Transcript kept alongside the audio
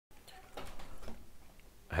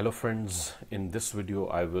Hello friends, in this video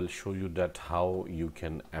I will show you that how you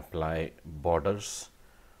can apply borders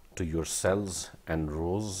to your cells and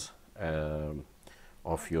rows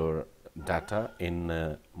of your data in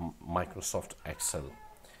Microsoft Excel.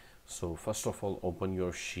 So first of all, open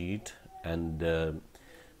your sheet and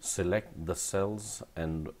select the cells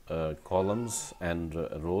and columns and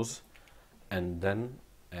rows, and then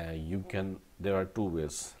there are two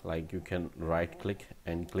ways, like you can right click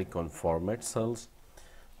and click on format cells,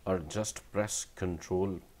 or just press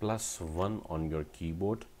Ctrl+1 on your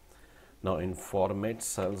keyboard. Now in format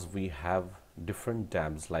cells we have different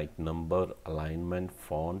tabs like number, alignment,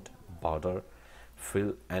 font, border,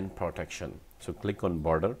 fill and protection. So click on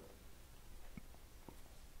border.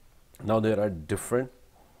 Now there are different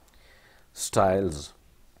styles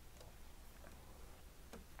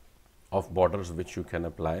of borders which you can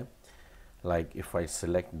apply. Like if I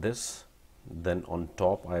select this, then on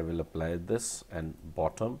top I will apply this, and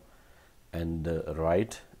bottom and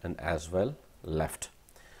right, and as well left.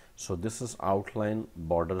 So this is outline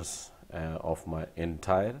borders of my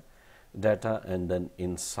entire data, and then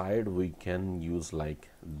inside we can use like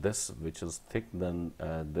this, which is thick than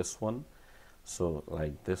this one, so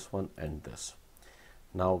like this one and this.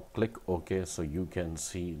 Now click OK, so you can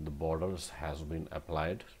see the borders has been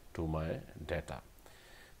applied to my data.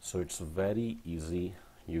 So it's very easy.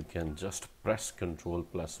 You can just press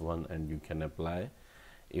Ctrl+1 and you can apply.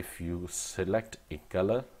 If you select a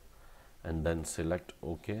color and then select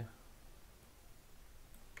OK,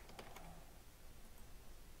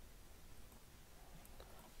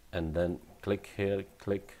 and then click here,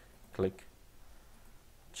 click,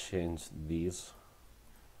 change these,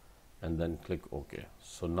 and then click OK.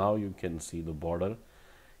 So now you can see the border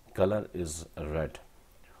color is red.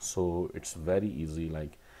 So it's very easy,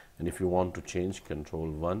 like, and if you want to change,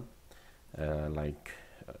 Ctrl+1,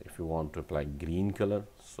 if you want to apply green color,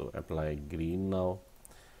 so apply green now,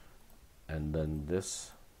 and then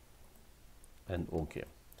this, and OK.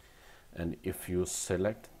 And if you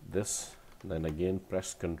select this, then again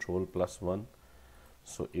press Ctrl+1,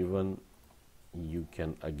 so even you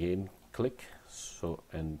can again click, so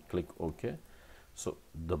and click OK. So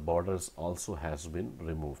the borders also has been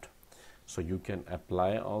removed. So you can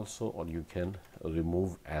apply also, or you can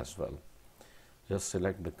remove as well. Just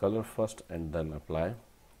select the color first and then apply.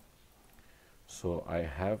 So I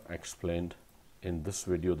have explained in this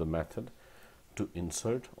video the method to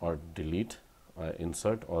insert or delete,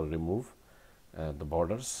 insert or remove the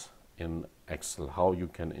borders in Excel, how you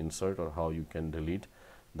can insert or how you can delete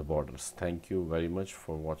the borders. Thank you very much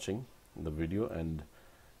for watching the video, and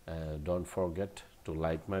don't forget to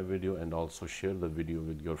like my video and also share the video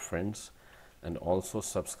with your friends, and also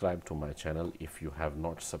subscribe to my channel if you have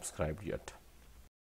not subscribed yet.